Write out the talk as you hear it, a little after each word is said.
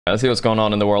Let's see what's going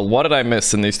on in the world. What did I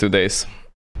miss in these 2 days?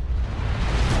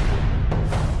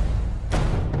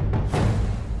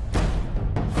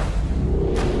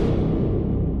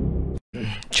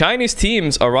 Chinese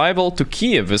teams' arrival to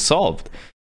Kiev is solved.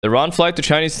 The round flight to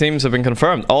Chinese teams have been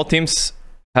confirmed. All teams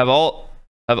have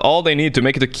all they need to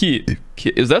make it to Kiev.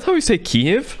 Is that how you say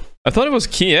Kiev? I thought it was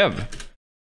Kiev.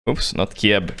 Oops, not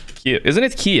Kiev. Kiev. Isn't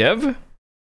it Kiev?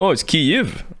 Oh, it's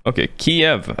Kiev. Okay,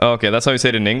 Kiev. Okay, that's how you say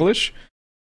it in English.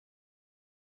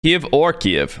 Kiev or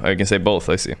Kiev. I can say both,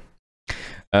 I see.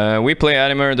 We play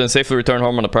AniMajor, then safely return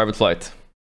home on a private flight.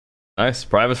 Nice,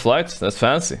 private flights. That's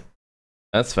fancy.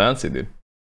 That's fancy, dude.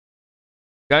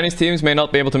 Chinese teams may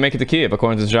not be able to make it to Kiev,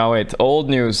 according to Zhao 8. Old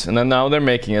news, and then now they're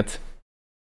making it.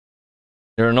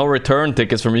 There are no return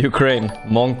tickets from Ukraine.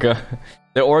 Monka.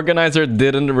 The organizer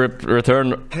didn't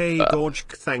return. Hey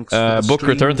Gorgc, thanks for the book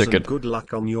return ticket. Good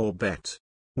luck on your bet.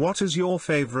 What is your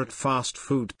favorite fast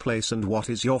food place and what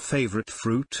is your favorite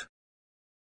fruit?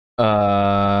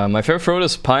 My favorite fruit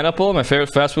is pineapple. My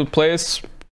favorite fast food place,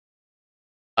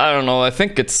 I don't know. I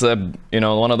think it's you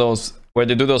know, one of those where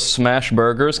they do those smash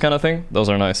burgers kind of thing. Those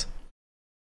are nice.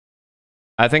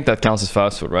 I think that counts as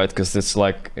fast food, right? Because it's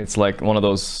like one of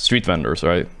those street vendors,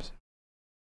 right?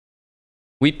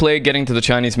 We play getting to the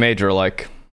Chinese major, like,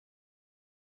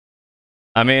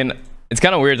 I mean, it's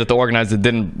kind of weird that the organizer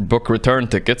didn't book return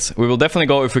tickets. We will definitely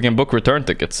go if we can book return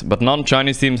tickets, but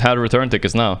non-Chinese teams had return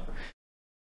tickets now.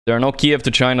 There are no Kiev to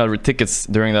China tickets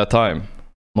during that time.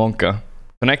 Monka.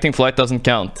 Connecting flight doesn't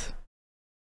count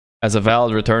as a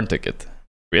valid return ticket.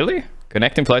 Really?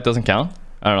 Connecting flight doesn't count?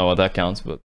 I don't know what that counts,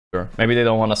 but sure. Maybe they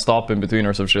don't want to stop in between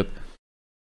or some shit.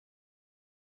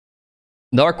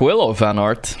 Dark Willow fan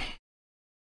art.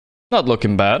 Not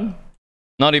looking bad.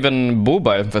 Not even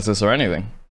booba emphasis or anything.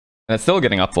 And it's still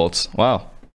getting upvotes.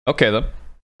 Wow. Okay then.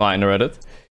 Fine, Reddit.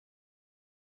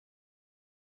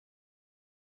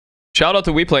 Shout out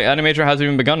to WePlay. AniMajor hasn't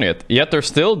even begun yet. Yet they're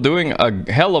still doing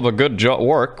a hell of a good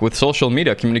work with social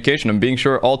media communication and being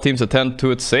sure all teams attend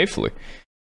to it safely.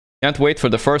 Can't wait for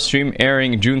the first stream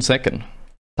airing June 2nd.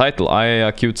 Title, I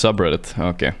cute subreddit.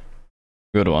 Okay.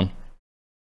 Good one.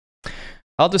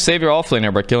 How to save your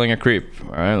offlaner by killing a creep.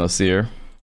 Alright, let's see here.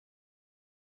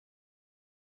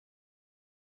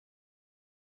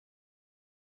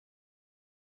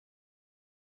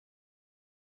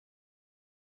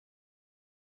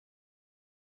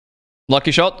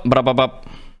 Lucky shot. Brababab.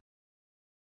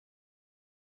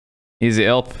 Easy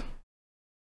help.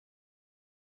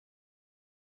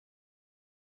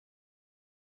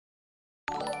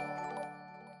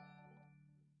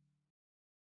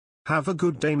 Have a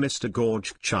good day, Mr.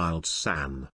 Gorgc Child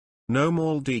San. No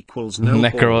mold equals no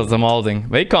Necro was the molding.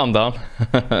 Wait, calm down.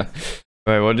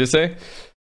 Wait, what did you say?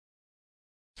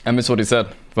 I missed what he said.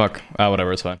 Fuck. Ah,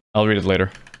 whatever, it's fine. I'll read it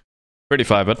later. Pretty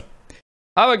fine, but...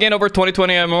 How I gain over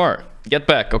 2020 MMR? Get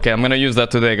back. Okay, I'm gonna use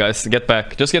that today, guys. Get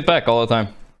back. Just get back all the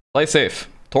time. Play safe.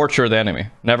 Torture the enemy.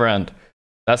 Never end.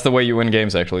 That's the way you win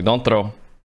games, actually. Don't throw.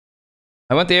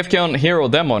 I went to AFK on Hero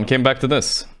demo and came back to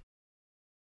this.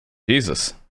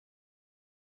 Jesus.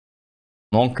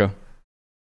 Monka.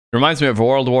 Reminds me of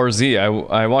World War Z.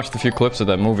 I watched a few clips of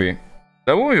that movie.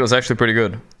 That movie was actually pretty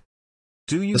good.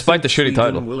 Do you despite the shitty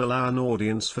title. Will allow an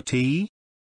audience for tea?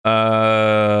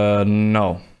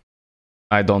 No.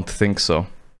 I don't think so.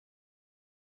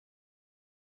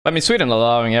 I mean, Sweden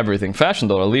allowing everything. Fashion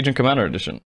Dota, Legion Commander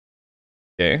Edition.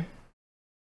 Okay.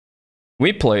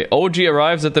 We play. OG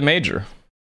arrives at the major.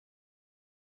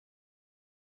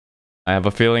 I have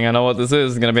a feeling I know what this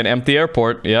is. It's gonna be an empty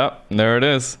airport. Yeah, there it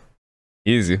is.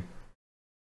 Easy.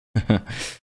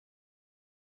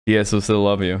 TS will still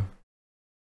love you.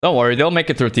 Don't worry, they'll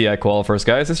make it through TI qual first,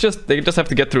 guys. It's just they just have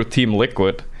to get through Team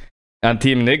Liquid and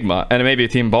Team Nigma and maybe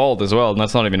Team Bald as well. And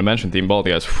that's not even to mention Team Bald,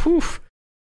 guys. Whew.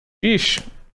 Sheesh.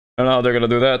 I don't know how they're gonna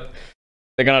do that.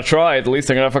 They're gonna try. At least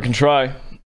they're gonna fucking try.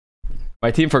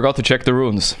 My team forgot to check the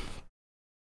runes.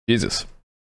 Jesus.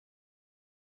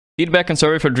 Feedback and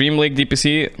survey for Dream League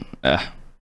DPC.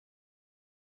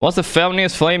 What's the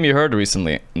funniest flame you heard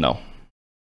recently? No.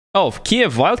 Oh,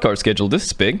 Kiev wildcard schedule. This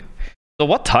is big. So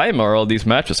what time are all these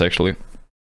matches actually?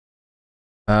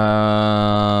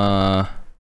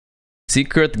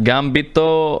 Secret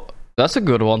Gambito. That's a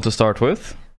good one to start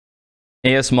with.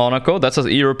 AS Monaco. That's an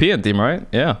European team, right?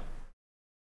 Yeah.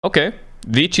 Okay.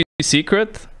 Vici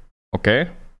Secret. Okay.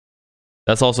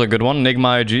 That's also a good one.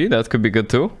 Nigma IG. That could be good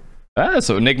too.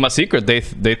 So Nigma Secret day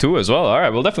 2 as well.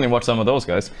 Alright, we'll definitely watch some of those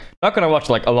guys. Not gonna watch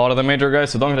like a lot of the major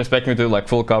guys, so don't expect me to do like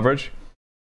full coverage.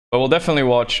 But we'll definitely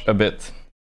watch a bit.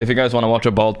 If you guys want to watch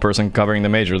a bald person covering the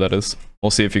major, that is.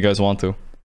 We'll see if you guys want to.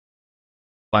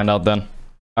 Find out then.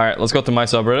 Alright, let's go to my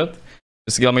subreddit.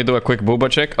 Just let me do a quick booba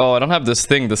check. Oh, I don't have this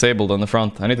thing disabled on the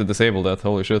front. I need to disable that.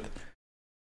 Holy shit.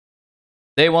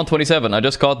 Day 127. I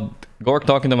just caught Gorgc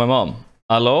talking to my mom.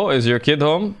 Hello, is your kid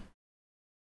home?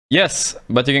 Yes,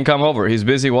 but you can come over. He's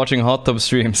busy watching hot tub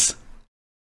streams.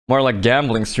 More like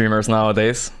gambling streamers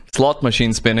nowadays. Slot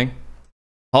machine spinning.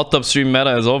 Hot tub stream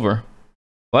meta is over.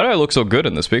 Why do I look so good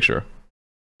in this picture?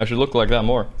 I should look like that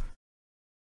more.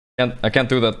 I can't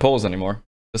do that pose anymore.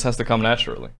 This has to come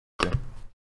naturally. Okay.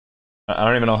 I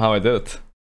don't even know how I did it.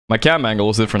 My cam angle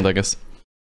was different, I guess.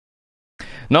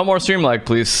 No more stream lag,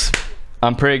 please.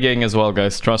 I'm pre-gaming as well,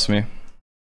 guys. Trust me.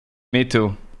 Me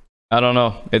too. I don't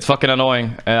know. It's fucking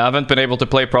annoying. I haven't been able to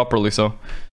play properly, so.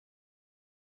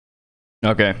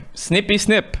 Okay. Snippy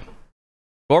snip.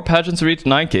 Gorp hasn't reached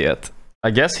 9k yet.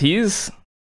 I guess he's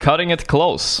cutting it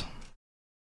close.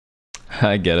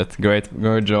 I get it. Great.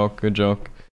 Good joke. Good joke.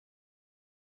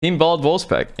 Team Bald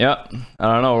Wolfpack. Yeah.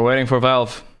 I don't know. We're waiting for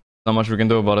Valve. Not much we can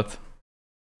do about it.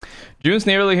 June's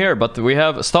nearly here, but we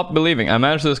have stopped believing. I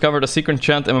managed to discover the secret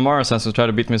chant MMR sense to try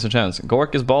to beat Mr. Chance.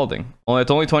 Gorgc is balding.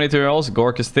 At only 22-year-olds,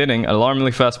 Gorgc is thinning at an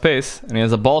alarmingly fast pace, and he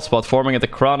has a bald spot forming at the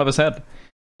crown of his head.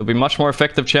 It'll be much more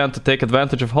effective chant to take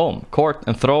advantage of home court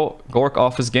and throw Gorgc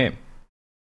off his game.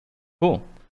 Cool. Is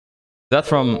that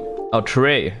from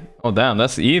Trey? Oh damn,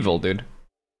 that's evil, dude.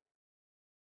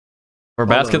 For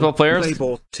basketball players? They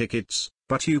bought tickets,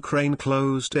 but Ukraine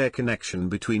closed air connection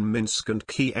between Minsk and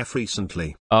Kiev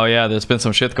recently. Oh yeah, there's been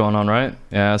some shit going on, right?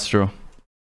 Yeah, that's true.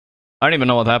 I don't even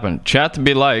know what happened. Chat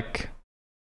be like...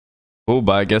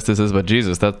 Booba, I guess this is, but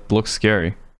Jesus, that looks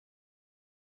scary.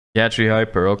 Gatry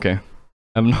Hyper, okay.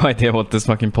 I have no idea what this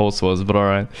fucking post was, but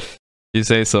alright. You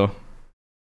say so.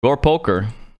 Gore Poker.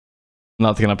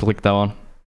 Not gonna click that one.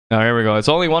 Oh, here we go. It's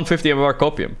only 150 of our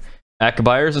copium. Ack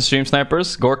buyers and stream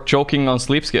snipers. Gorgc choking on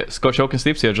sleep choking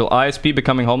sleep schedule. ISP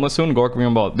becoming homeless soon. Gorgc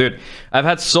being bald. Dude, I've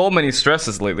had so many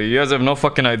stresses lately. You guys have no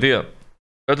fucking idea. I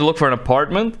had to look for an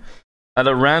apartment. I had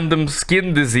a random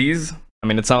skin disease. I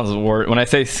mean, it sounds weird. When I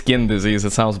say skin disease,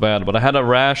 it sounds bad. But I had a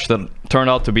rash that turned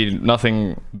out to be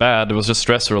nothing bad. It was just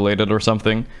stress related or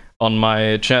something on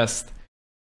my chest.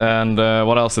 And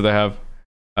what else did I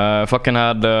have? Fucking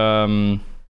had...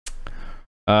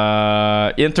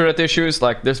 internet issues,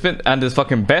 like there's been, and this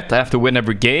fucking bet I have to win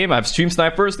every game. I have stream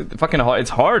snipers. It's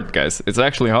hard, guys. It's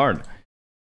actually hard. It's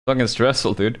fucking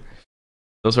stressful, dude.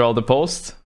 Those are all the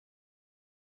posts.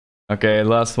 Okay,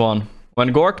 last one.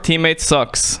 When Gorgc teammate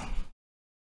sucks.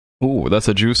 Ooh, that's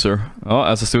a juicer. Oh,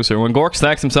 that's a juicer. When Gorgc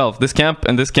stacks himself, this camp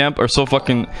and this camp are so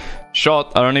fucking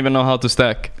shot. I don't even know how to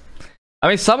stack. I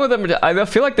mean, some of them, I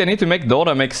feel like they need to make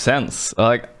Dota make sense.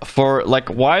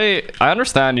 Why... I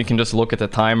understand you can just look at the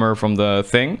timer from the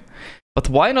thing, but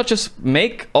why not just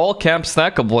make all camps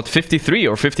stackable at 53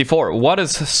 or 54? What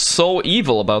is so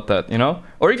evil about that, you know?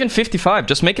 Or even 55,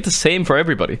 just make it the same for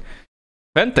everybody.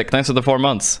 Pentek, thanks for the 4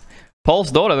 months.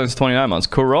 Pulse Dota, thanks for 29 months.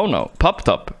 Corono,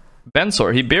 PupTup,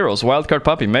 Bensor, Hibiros, Wildcard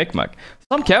Puppy, MakeMac.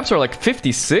 Some camps are like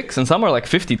 56 and some are like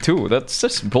 52. That's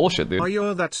just bullshit, dude. Are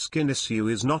you that skin issue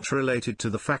is not related to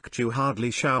the fact you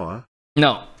hardly shower?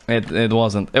 No, it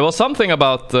wasn't. It was something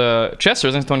about Chester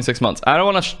since 26 months. I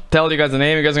don't want to tell you guys the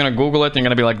name. You guys are going to Google it. You're going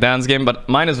to be like, Dan's game. But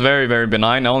mine is very, very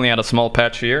benign. I only had a small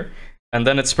patch here. And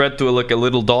then it spread to like a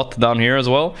little dot down here as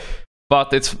well.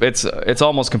 But it's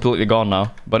almost completely gone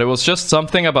now. But it was just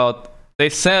something about... They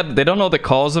said they don't know the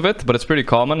cause of it, but it's pretty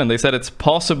common. And they said it's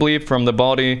possibly from the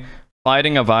body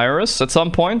fighting a virus at some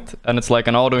point, and it's like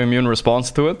an autoimmune response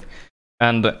to it,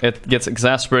 and it gets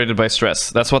exacerbated by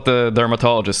stress. That's what the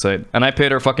dermatologist said. And I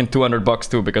paid her fucking $200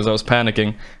 too, because I was panicking,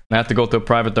 and I had to go to a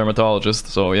private dermatologist,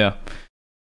 so yeah.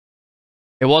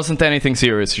 It wasn't anything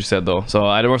serious, she said, though, so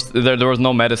there was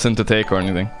no medicine to take or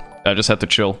anything. I just had to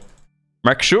chill.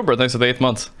 Mark Schubert, thanks for the 8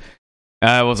 months.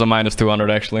 It was a minus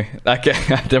 200 actually.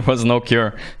 There was no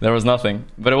cure. There was nothing.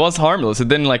 But it was harmless. It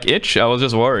didn't like itch. I was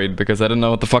just worried because I didn't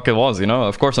know what the fuck it was, you know?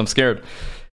 Of course I'm scared.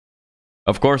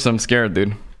 Of course I'm scared,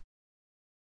 dude.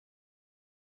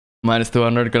 Minus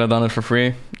 200, could have done it for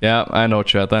free. Yeah, I know,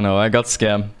 chat. I know. I got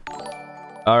scammed.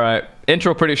 Alright.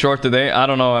 Intro pretty short today. I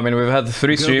don't know. I mean, we've had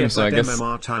 3 streams, so I guess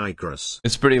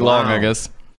it's pretty long, I guess.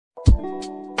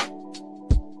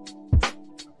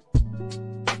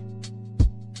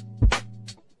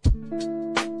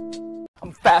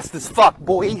 Fast as fuck,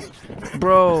 boy.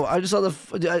 Bro, I just saw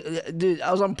dude,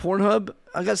 I was on Pornhub.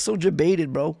 I got so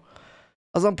debated, bro.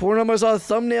 I was on Pornhub, I saw a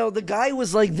thumbnail. The guy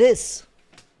was like this.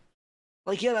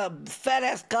 Like, he had a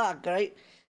fat-ass cock, right?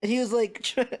 And he was, like,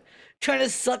 trying to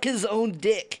suck his own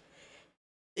dick.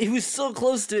 He was so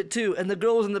close to it, too. And the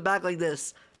girl was in the back like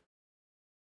this.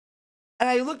 And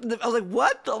I looked at I was like,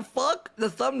 what the fuck? The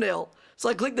thumbnail. So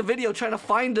I clicked the video trying to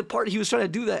find the part he was trying to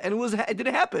do that, and it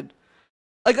didn't happen.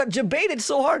 I got debated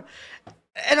so hard,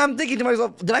 and I'm thinking to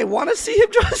myself, did I want to see him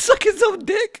try to suck his own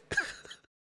dick?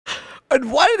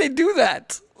 And why did they do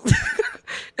that?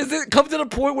 Is it come to the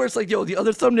point where it's like, yo, the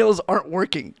other thumbnails aren't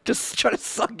working? Just try to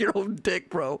suck your own dick,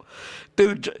 bro.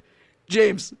 Dude,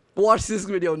 James, watch this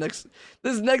video next.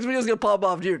 This next video is gonna pop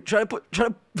off. Here, try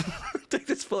to take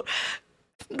this photo.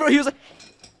 Bro, he was like,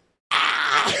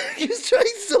 ah! He was trying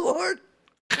so hard.